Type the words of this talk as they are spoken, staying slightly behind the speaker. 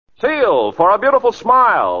Teal for a beautiful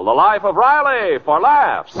smile. The Life of Riley for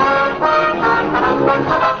laughs.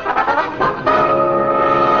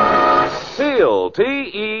 Teal,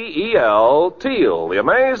 T-E-E-L, Teal, the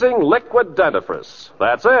amazing liquid dentifrice.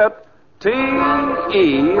 That's it. T-E-E-L.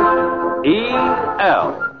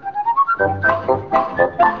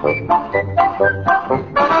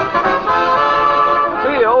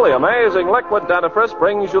 Teal, the amazing liquid dentifrice,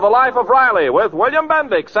 brings you The Life of Riley with William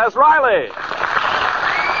Bendix as Riley.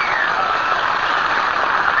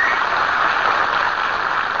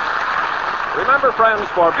 Remember, friends,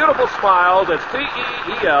 for beautiful smiles, it's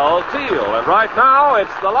T-E-E-L, Teal. And right now,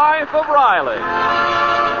 it's The Life of Riley.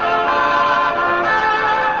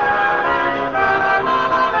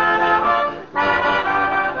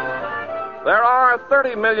 There are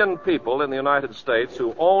 30 million people in the United States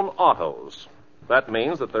who own autos. That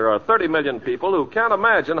means that there are 30 million people who can't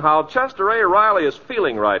imagine how Chester A. Riley is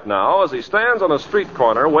feeling right now as he stands on a street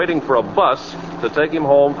corner waiting for a bus to take him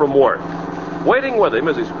home from work. Waiting with him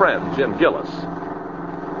is his friend, Jim Gillis.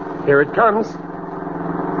 Here it comes.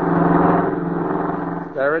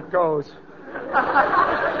 There it goes.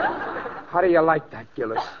 How do you like that,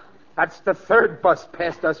 Gillis? That's the third bus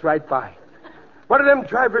passed us right by. What do them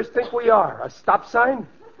drivers think we are, a stop sign?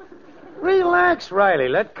 Relax, Riley.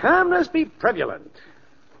 Let calmness be prevalent.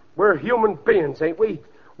 We're human beings, ain't we?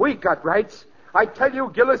 We got rights. I tell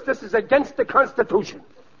you, Gillis, this is against the Constitution.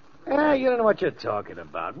 You don't know what you're talking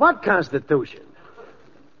about. What Constitution?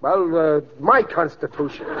 Well, my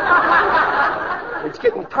Constitution. It's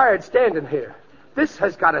getting tired standing here. This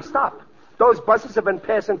has got to stop. Those buses have been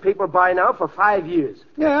passing people by now for 5 years.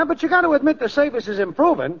 Yeah, but you got to admit the service is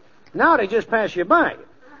improving. Now they just pass you by.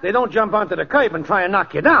 They don't jump onto the curb and try and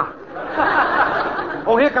knock you down.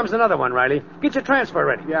 Oh, here comes another one, Riley. Get your transfer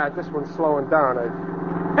ready. Yeah, this one's slowing down.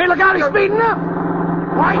 Hey, look out, he's speeding up.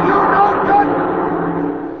 Why, you no good.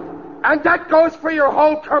 And that goes for your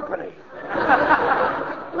whole company.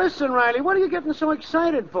 Listen, Riley, what are you getting so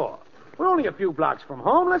excited for? We're only a few blocks from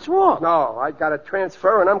home. Let's walk. No, I got a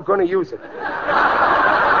transfer, and I'm going to use it.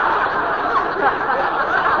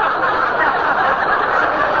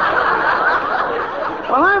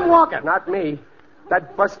 Well, I'm walking. Not me.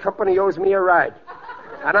 That bus company owes me a ride.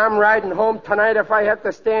 And I'm riding home tonight if I have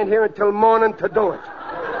to stand here until morning to do it.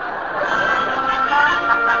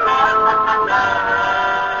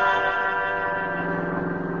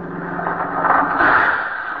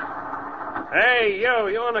 Hey, you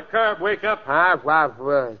on the curb, wake up.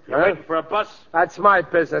 You waiting for a bus? That's my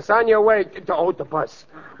business. On your way to the bus.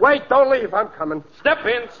 Wait, don't leave. I'm coming. Step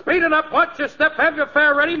in, speed it up, watch your step, have your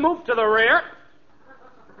fare ready, move to the rear.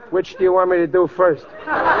 Which do you want me to do first?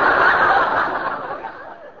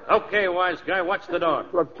 Okay, wise guy, watch the door.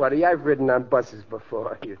 Look, buddy, I've ridden on buses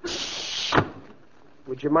before.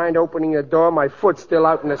 Would you mind opening the door? My foot's still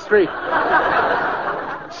out in the street.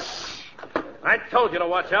 I told you to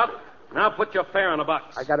watch out. Now put your fare in a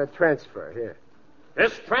box. I got a transfer here.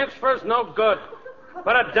 This transfer's no good.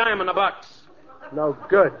 Put a dime in the box. No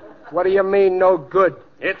good? What do you mean, no good?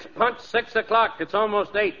 It's punch 6 o'clock. It's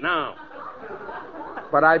almost 8 now.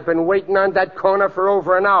 But I've been waiting on that corner for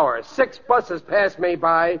over an hour. 6 buses passed me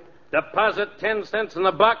by. Deposit 10 cents in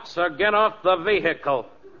the box or get off the vehicle.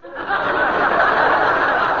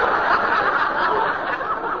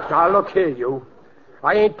 Now, look here, you.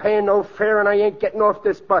 I ain't paying no fare and I ain't getting off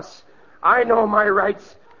this bus. I know my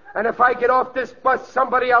rights. And if I get off this bus,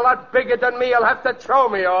 somebody a lot bigger than me will have to throw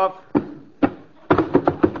me off.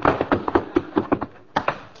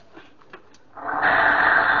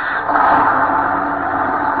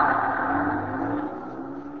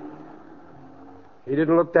 He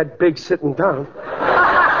didn't look that big sitting down.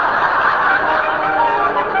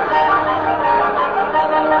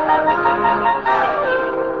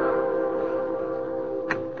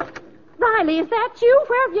 Riley, is that you?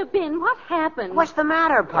 Where have you been? What happened? What's the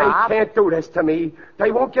matter, Pop? They can't do this to me.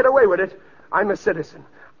 They won't get away with it. I'm a citizen.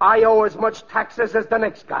 I owe as much taxes as the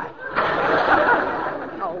next guy.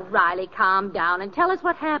 Oh, Riley, calm down and tell us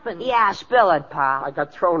what happened. Yeah, spill it, Pop. I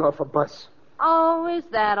got thrown off a bus. Oh, is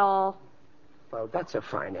that all? Well, that's a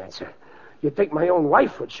fine answer. You'd think my own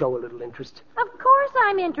wife would show a little interest. Of course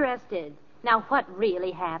I'm interested. Now, what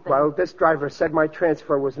really happened? Well, this driver said my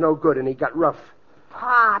transfer was no good and he got rough.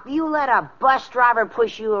 Pop, you let a bus driver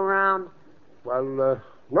push you around? Well,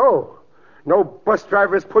 no. No bus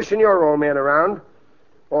driver's pushing your old man around.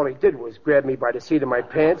 All he did was grab me by the seat of my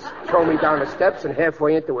pants, throw me down the steps and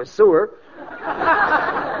halfway into a sewer.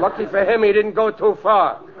 Lucky for him, he didn't go too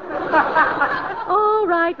far. All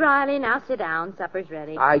right, Riley, now sit down. Supper's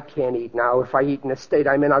ready. I can't eat now. If I eat in the state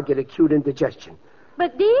I'm in, I'll get acute indigestion.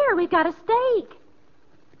 But, dear, we've got a steak.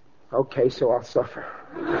 Okay, so I'll suffer.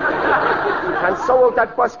 And so will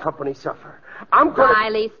that bus company suffer. I'm going to...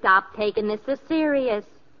 Riley, stop taking this so serious.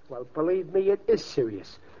 Well, believe me, it is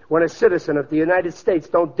serious. When a citizen of the United States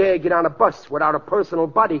don't dare get on a bus without a personal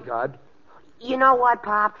bodyguard. You know what,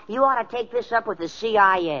 Pop? You ought to take this up with the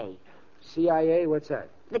CIA. CIA? What's that?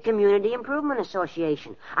 The Community Improvement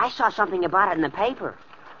Association. I saw something about it in the paper.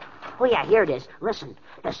 Oh, yeah, here it is. Listen,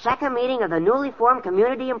 the second meeting of the newly formed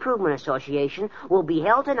Community Improvement Association will be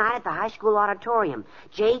held tonight at the high school auditorium.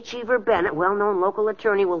 J. Cheever Bennett, well-known local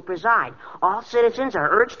attorney, will preside. All citizens are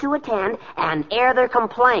urged to attend and air their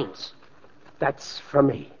complaints. That's for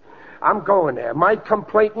me. I'm going there. My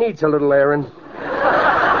complaint needs a little airing.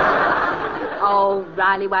 Oh,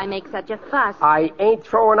 Riley, why make such a fuss? I ain't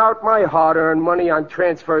throwing out my hard-earned money on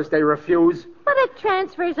transfers they refuse. But a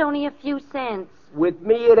transfer's only a few cents. With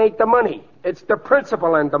me, it ain't the money. It's the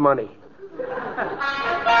principle and the money.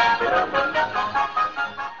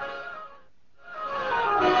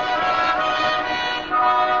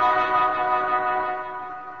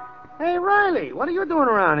 Hey, Riley, what are you doing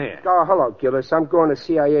around here? Oh, hello, Gillis. I'm going to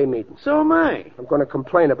CIA meeting. So am I. I'm going to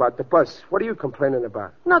complain about the bus. What are you complaining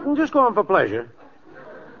about? Nothing, just going for pleasure.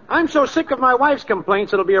 I'm so sick of my wife's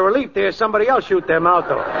complaints, it'll be a relief to hear somebody else shoot their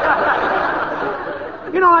mouth off.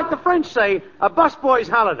 You know, like the French say, a busboy's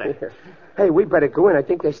holiday. Hey, we better go in. I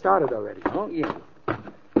think they started already. Oh, yeah.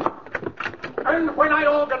 And when I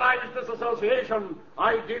organized this association,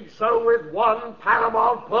 I did so with one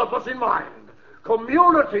paramount purpose in mind.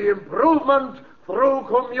 Community improvement through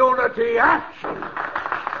community action.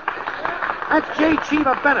 That's J.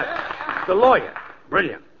 Cheever Bennett, the lawyer.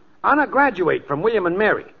 Brilliant. Anna graduate from William and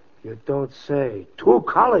Mary. You don't say. 2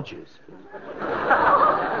 colleges.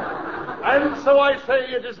 And so I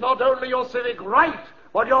say it is not only your civic right,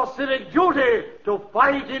 but your civic duty to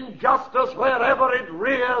fight injustice wherever it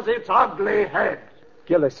rears its ugly head.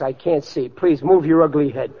 Gillis, I can't see. Please move your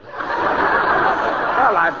ugly head.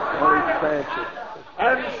 Well, I'm very fancy.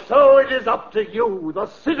 And so it is up to you, the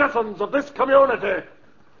citizens of this community.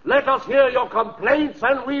 Let us hear your complaints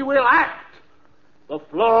and we will act. The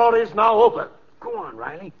floor is now open. Go on,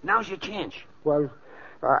 Riley. Now's your chance. Well,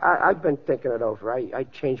 I've been thinking it over. I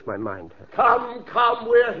changed my mind. Come,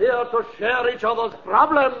 we're here to share each other's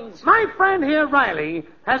problems. My friend here, Riley,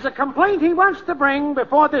 has a complaint he wants to bring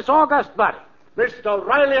before this august body. Mr.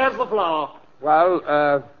 Riley has the floor.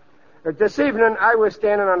 Well, this evening I was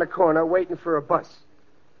standing on the corner waiting for a bus.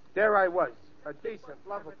 There I was, a decent,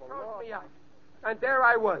 lovable, and there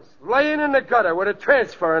I was, laying in the gutter with a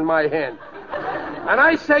transfer in my hand. And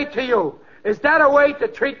I say to you, is that a way to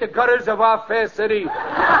treat the gutters of our fair city?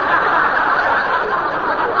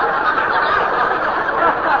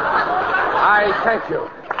 I thank you.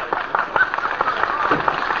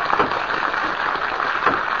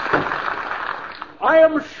 I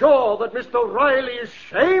am sure that Mr. Riley's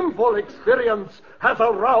shameful experience has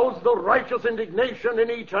aroused the righteous indignation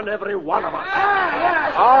in each and every one of us.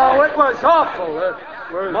 Oh, it was awful.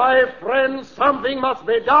 My friends, something must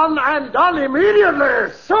be done, and done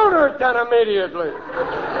immediately. Sooner than immediately.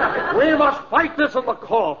 We must fight this in the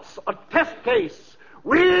courts, a test case.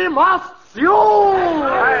 We must sue.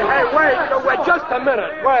 Hey, wait, just a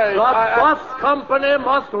minute. Wait. The bus company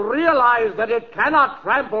must realize that it cannot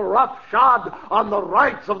trample roughshod on the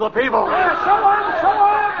rights of the people.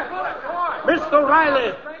 Mr.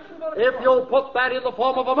 Riley, if you'll put that in the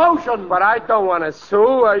form of a motion. But I don't want to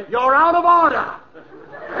sue. You're out of order.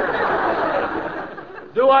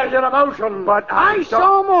 Do I hear a motion? But I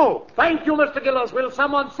so move. Thank you, Mr. Gillis. Will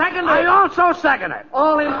someone second it? I also second it.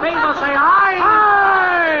 All in favor say aye.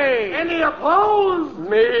 Aye. Any opposed?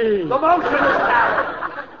 Me. The motion is carried.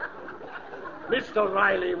 Mr.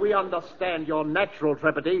 Riley, we understand your natural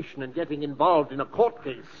trepidation in getting involved in a court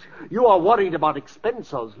case. You are worried about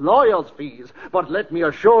expenses, lawyers' fees. But let me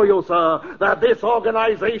assure you, sir, that this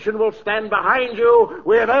organization will stand behind you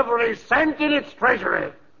with every cent in its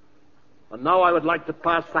treasury. And now I would like to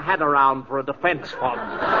pass the hat around for a defense fund.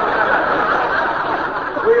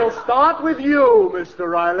 We'll start with you, Mr.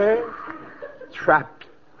 Riley. Trapped.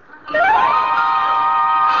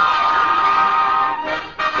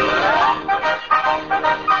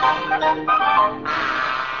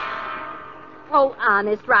 Oh,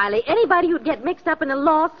 honest, Riley, anybody who'd get mixed up in a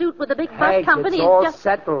lawsuit with a big bus company it's all is just...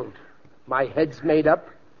 settled. My head's made up.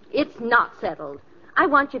 It's not settled. I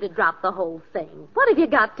want you to drop the whole thing. What have you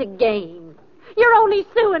got to gain? You're only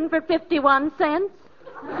suing for 51 cents.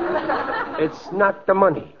 It's not the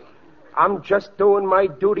money. I'm just doing my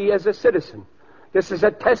duty as a citizen. This is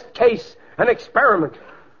a test case, an experiment.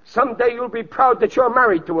 Someday you'll be proud that you're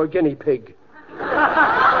married to a guinea pig.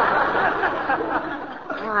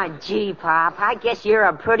 Gee, Pop, I guess you're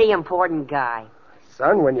a pretty important guy.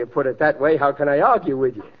 Son, when you put it that way, how can I argue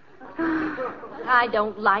with you? I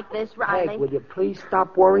don't like this, Riley. Peg, will you please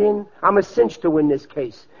stop worrying? I'm a cinch to win this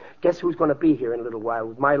case. Guess who's going to be here in a little while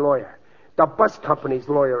with my lawyer? The bus company's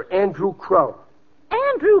lawyer, Andrew Crow.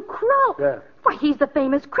 Andrew Crow? Yeah. Why, he's the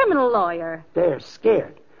famous criminal lawyer. They're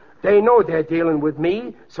scared. They know they're dealing with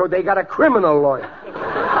me, so they got a criminal lawyer.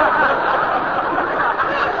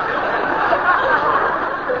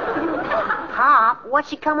 Pop, what's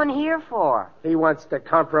he coming here for? He wants to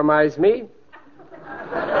compromise me.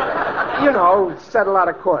 You know, settle out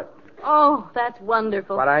of court. Oh, that's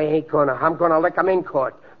wonderful. But I ain't gonna. I'm gonna lick him in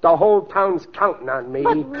court. The whole town's counting on me.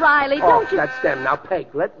 But, Riley, Oh, don't you... that's them. Now,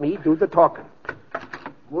 Peg, let me do the talking.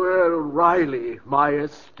 Well, Riley, my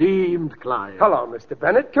esteemed client. Hello, Mr.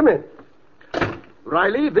 Bennett. Come in.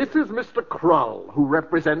 Riley, this is Mr. Krull, who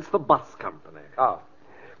represents the bus company. Oh.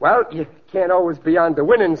 Well, you can't always be on the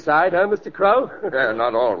winning side, huh, Mr. Crow?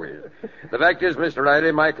 Not always. The fact is, Mr.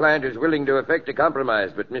 Riley, my client is willing to effect a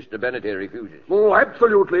compromise, but Mr. Bennett here refuses. Oh,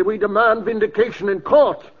 absolutely. We demand vindication in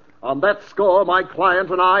court. On that score, my client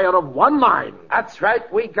and I are of one mind. That's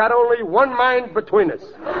right. We got only one mind between us.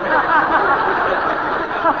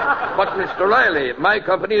 But, Mr. Riley, my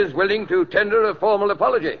company is willing to tender a formal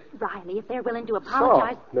apology. Riley, if they're willing to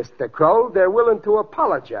apologize... So, Mr. Crow, they're willing to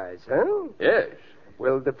apologize, huh? Yes.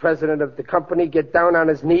 Will the president of the company get down on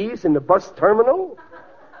his knees in the bus terminal?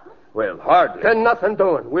 Well, hardly. Then nothing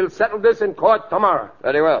doing. We'll settle this in court tomorrow.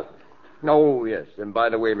 Very well. Oh, yes. And by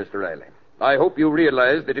the way, Mr. Riley, I hope you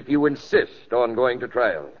realize that if you insist on going to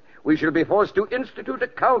trial, we shall be forced to institute a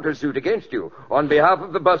countersuit against you on behalf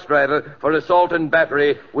of the bus driver for assault and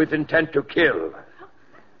battery with intent to kill.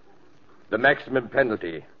 The maximum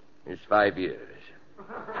penalty is 5 years.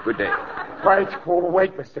 Good day. Right. Oh,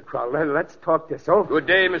 wait, Mr. Crow. Let's talk this over. Good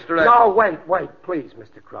day, Mr. Riley. No, wait, please,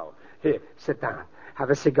 Mr. Crow. Here, sit down. Have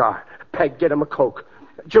a cigar. Peg, get him a Coke.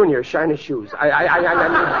 Junior, shine his shoes.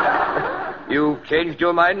 You've changed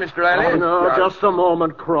your mind, Mr. Riley? Oh, no, just a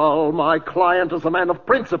moment, Krull. My client is a man of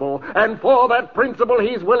principle, and for that principle,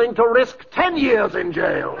 he's willing to risk 10 years in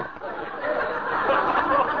jail.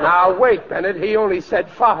 Now, wait, Bennett. He only said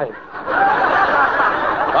 5.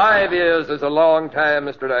 5 years is a long time,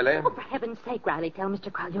 Mr. Riley. Oh, for heaven's sake, Riley, tell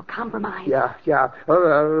Mr. Crow you'll compromise. Yeah.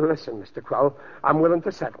 Listen, Mr. Crow, I'm willing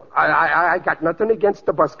to settle. I got nothing against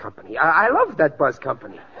the bus company. I love that bus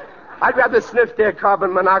company. I'd rather sniff their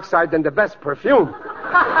carbon monoxide than the best perfume.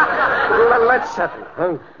 Let's settle,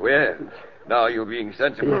 huh? Well, now you're being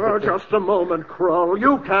sensible. Oh, just a moment, Krull.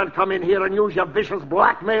 You can't come in here and use your vicious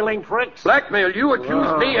blackmailing tricks. Blackmail? You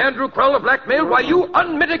accuse me, Andrew Krull, of blackmail? Why, you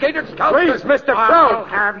unmitigated scoundrel. Please, Mr. I'll Crow.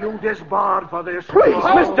 have you disbarred for this. Please,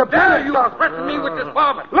 Krull. Mr. Dare you Bennett. threaten me with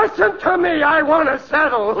disbarment? Listen to me. I want to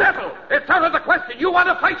settle. Settle. It's out of the question. You want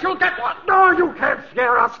to fight, you'll get one. No, you can't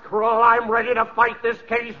scare us, Krull. I'm ready to fight this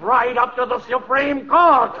case right up to the Supreme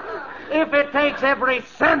Court. If it takes every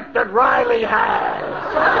cent that Riley has.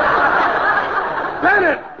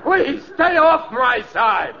 Bennett, please, stay off my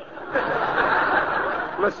side.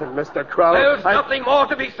 Listen, Mr. Crow. There's nothing more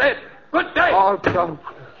to be said. Good day. Oh, don't.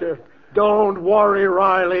 Don't worry,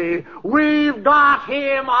 Riley. We've got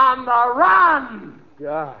him on the run.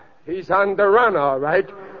 Yeah, he's on the run, all right.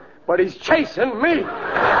 But he's chasing me.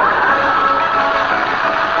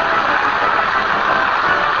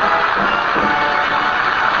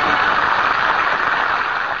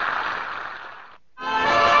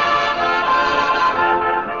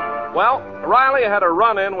 Well, Riley had a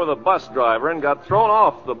run-in with a bus driver and got thrown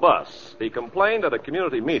off the bus. He complained at a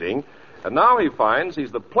community meeting, and now he finds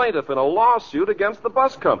he's the plaintiff in a lawsuit against the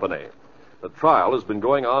bus company. The trial has been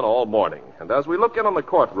going on all morning, and as we look in on the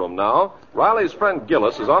courtroom now, Riley's friend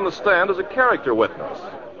Gillis is on the stand as a character witness.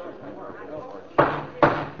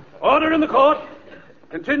 Order in the court.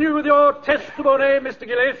 Continue with your testimony, Mr.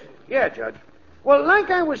 Gillis. Yeah, Judge. Well, like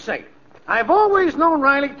I was saying, I've always known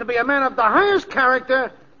Riley to be a man of the highest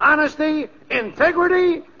character, honesty,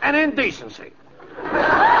 integrity, and indecency.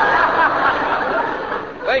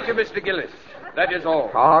 Thank you, Mr. Gillis. That is all.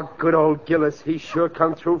 Oh, good old Gillis. He sure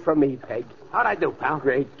come through for me, Peg. How'd I do, pal?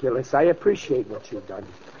 Great, Gillis. I appreciate what you've done.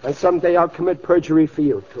 And someday I'll commit perjury for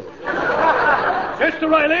you, too. Mr.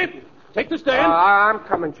 Riley, take the stand. I'm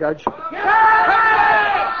coming, Judge. Order!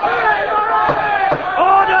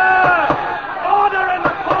 Order in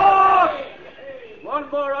the court! One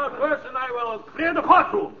more outburst and I will clear the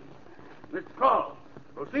courtroom. Mr. Crow,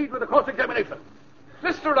 proceed with the cross-examination.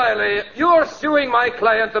 Mr. Riley, you're suing my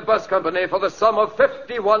client, the bus company, for the sum of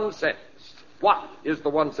 51 cents. What is the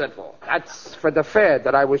 1 cent for? That's for the fare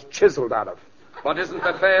that I was chiseled out of. But isn't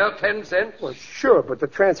the fare 10 cents? Well, sure, but the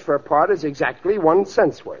transfer part is exactly 1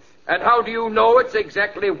 cent's worth. And how do you know it's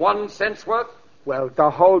exactly 1 cent's worth? Well, the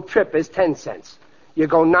whole trip is 10 cents. You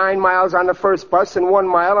go 9 miles on the first bus and 1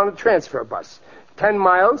 mile on the transfer bus. 10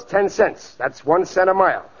 miles, 10 cents. That's 1 cent a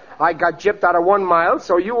mile. I got gypped out of 1 mile,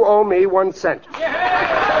 so you owe me 1 cent.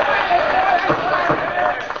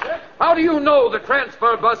 How do you know the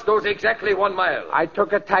transfer bus goes exactly 1 mile? I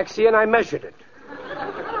took a taxi and I measured it.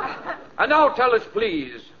 And now tell us,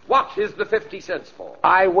 please, what is the 50 cents for?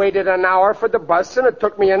 I waited an hour for the bus, and it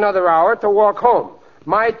took me another hour to walk home.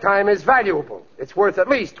 My time is valuable. It's worth at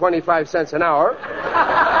least 25 cents an hour.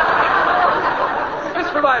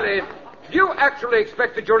 Mr. Riley, do you actually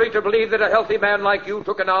expect the jury to believe that a healthy man like you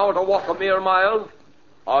took an hour to walk a mere mile?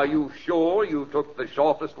 Are you sure you took the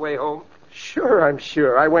shortest way home? Sure, I'm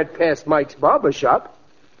sure. I went past Mike's barber shop.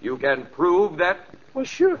 You can prove that? Well,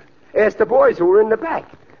 sure. Ask the boys who were in the back.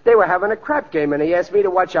 They were having a crap game, and he asked me to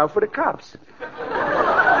watch out for the cops.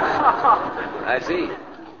 I see.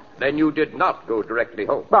 Then you did not go directly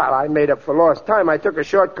home. Well, I made up for lost time. I took a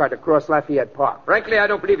shortcut across Lafayette Park. Frankly, I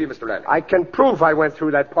don't believe you, Mr. Riley. I can prove I went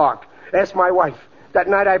through that park. Ask my wife. That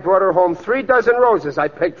night I brought her home 3 dozen roses I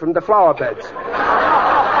picked from the flower beds.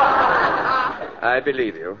 I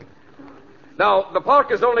believe you. Now, the park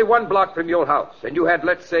is only 1 block from your house, and you had,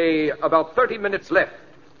 let's say, about 30 minutes left.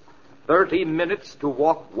 30 minutes to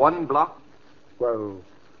walk 1 block? Well,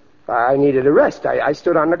 I needed a rest. I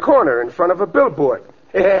stood on the corner in front of a billboard.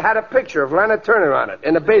 It had a picture of Lana Turner on it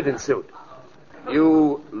in a bathing suit.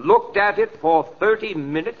 You looked at it for 30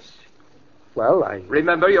 minutes? Well,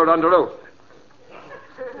 Remember, you're under oath.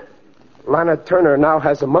 Lana Turner now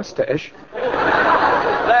has a mustache.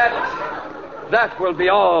 That will be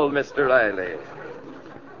all, Mr. Riley.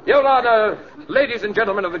 Your Honor, ladies and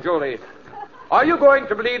gentlemen of the jury, are you going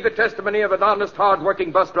to believe the testimony of an honest,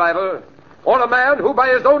 hard-working bus driver, or a man who, by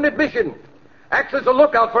his own admission, acts as a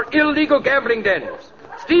lookout for illegal gambling dens,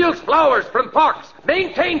 steals flowers from parks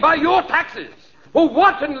maintained by your taxes, who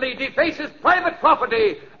wantonly defaces private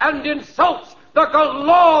property and insults the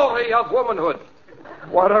glory of womanhood?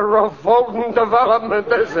 What a revolting development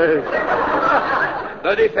this is.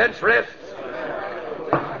 The defense rests.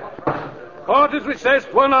 Court is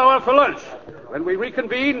recessed 1 hour for lunch. When we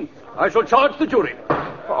reconvene, I shall charge the jury.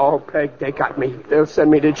 Oh, Peg, they got me. They'll send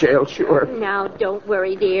me to jail, sure. Now, don't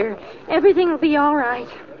worry, dear. Everything will be all right.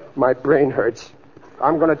 My brain hurts.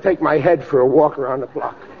 I'm going to take my head for a walk around the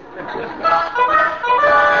block.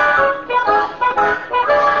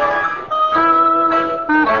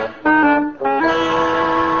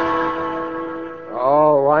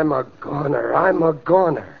 Oh, I'm a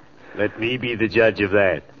goner. Let me be the judge of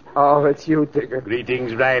that. Oh, it's you, Digger.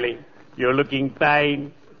 Greetings, Riley. You're looking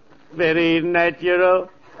fine. Very natural.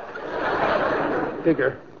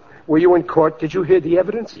 Digger, were you in court? Did you hear the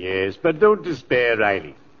evidence? Yes, but don't despair,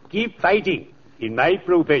 Riley. Keep fighting. In my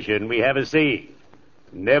profession, we have a saying.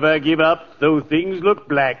 Never give up, though things look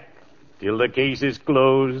black. Till the case is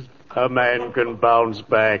closed, a man can bounce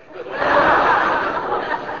back.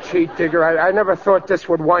 Gee, Digger, I never thought this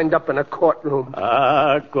would wind up in a courtroom.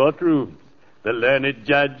 Ah, courtroom. The learned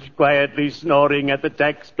judge quietly snoring at the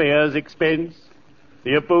taxpayer's expense.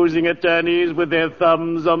 The opposing attorneys with their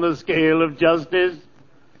thumbs on the scale of justice.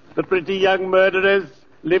 The pretty young murderess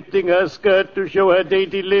lifting her skirt to show her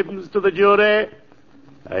dainty limbs to the jury.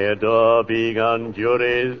 I adore being on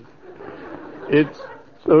juries. It's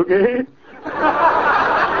okay.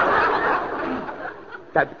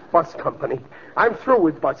 That bus company. I'm through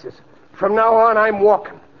with buses. From now on, I'm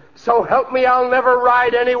walking. So help me, I'll never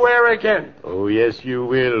ride anywhere again. Oh, yes, you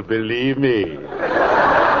will, believe me.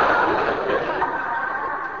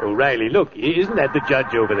 Oh, Riley, look, isn't that the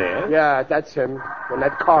judge over there? Yeah, that's him. In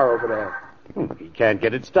that car over there. He can't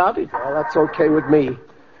get it started. Well, that's okay with me.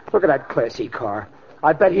 Look at that classy car.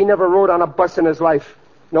 I bet he never rode on a bus in his life.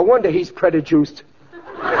 No wonder he's prejuiced.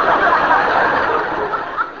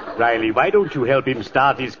 Riley, why don't you help him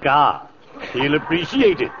start his car? He'll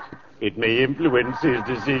appreciate it. It may influence his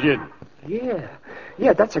decision.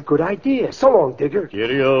 Yeah, that's a good idea. So long, Digger.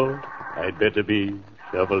 Cheerio. I'd better be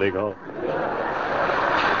shoveling off.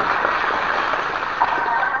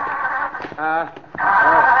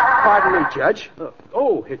 Pardon me, Judge.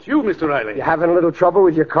 Oh, it's you, Mr. Riley. You having a little trouble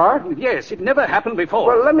with your car? Yes, it never happened before.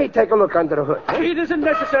 Well, let me take a look under the hood. It isn't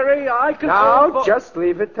necessary. I can... No, just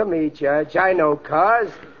leave it to me, Judge. I know cars.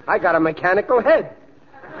 I got a mechanical head.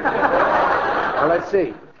 Now, let's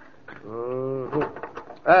see.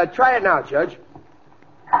 Try it now, Judge.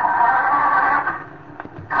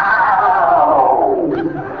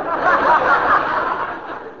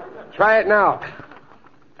 Try it now.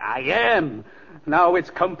 I am. Now it's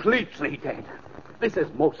completely dead. This is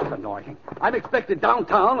most annoying. I'm expected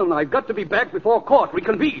downtown, and I've got to be back before court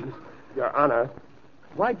reconvenes. Your Honor,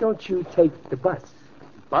 why don't you take the bus?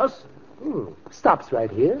 Bus? Stops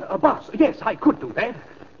right here. A bus? Yes, I could do that.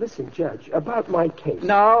 Listen, Judge, about my case.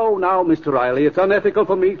 Now, Mr. Riley, it's unethical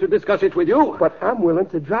for me to discuss it with you. But I'm willing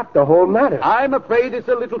to drop the whole matter. I'm afraid it's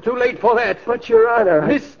a little too late for that. But, Your Honor...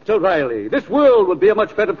 Mr. Riley, this world would be a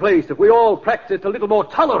much better place if we all practiced a little more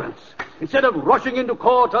tolerance. Instead of rushing into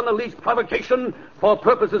court on the least provocation for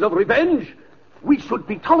purposes of revenge, we should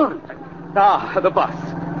be tolerant. The bus.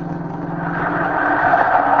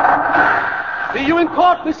 See you in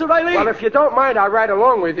court, Mr. Riley. Well, if you don't mind, I'll ride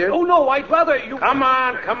along with you. Oh, no, I'd rather you... Come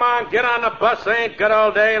on. Get on the bus. Ain't good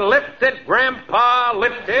all day. Lift it, Grandpa.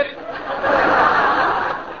 Lift it.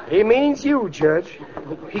 He means you, Judge.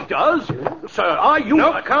 He does? Sir, are you...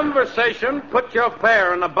 No conversation. Put your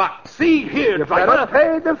fare in the box. See here, You driver. better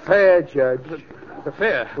pay the fare, Judge. The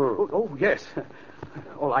fare? Oh, yes.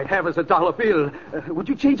 All I have is a dollar bill. Would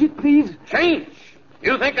you change it, please? Change?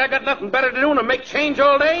 You think I got nothing better to do than make change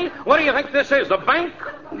all day? What do you think this is, the bank?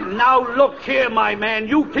 Now, look here, my man.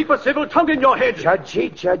 You keep a civil tongue in your head.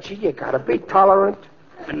 Judgey, you gotta be tolerant.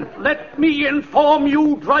 And let me inform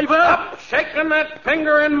you, driver. Stop shaking that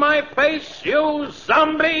finger in my face, you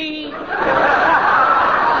zombie!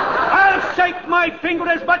 I'll shake my finger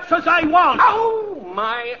as much as I want. Oh,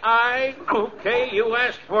 my eye. Okay, you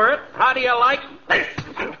asked for it. How do you like this?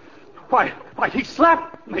 Why, he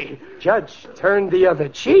slapped me. Judge, turn the other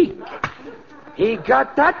cheek. He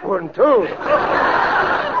got that one, too.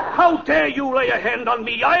 How dare you lay a hand on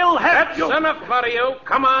me? I'll have That's you. enough out of you.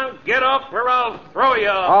 Come on, get off or I'll throw you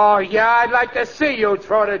off. Oh, yeah, I'd like to see you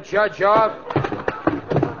throw the judge off.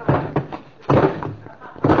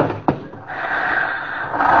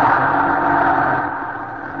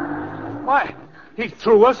 Why, he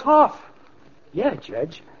threw us off. Yeah,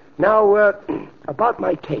 Judge. Now, about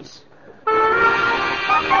my case.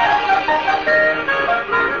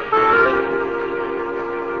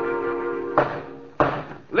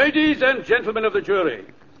 Ladies and gentlemen of the jury,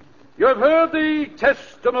 you have heard the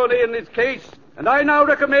testimony in this case, and I now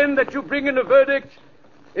recommend that you bring in a verdict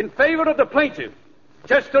in favor of the plaintiff,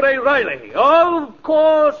 Chester A. Riley. Of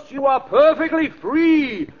course, you are perfectly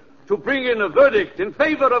free to bring in a verdict in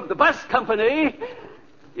favor of the bus company,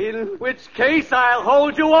 in which case I'll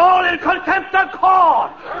hold you all in contempt of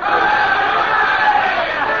court.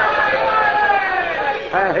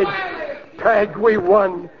 Peg, we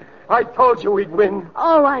won. I told you we'd win.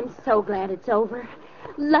 Oh, I'm so glad it's over.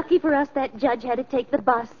 Lucky for us that judge had to take the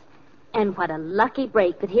bus. And what a lucky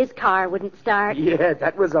break that his car wouldn't start. Yeah,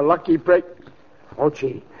 that was a lucky break. Oh,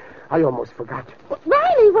 gee, I almost forgot.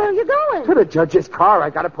 Riley, where are you going? To the judge's car. I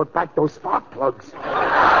gotta put back those spark plugs.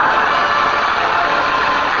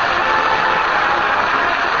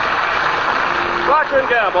 Procter &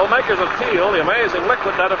 Gamble, makers of Teal, the amazing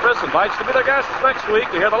liquid dentifrice, invites to be their guests next week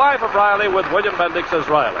to hear The Life of Riley with William Bendix as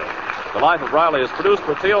Riley. The Life of Riley is produced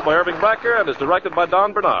for Teal by Irving Becker and is directed by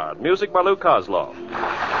Don Bernard. Music by Lou Kozloff.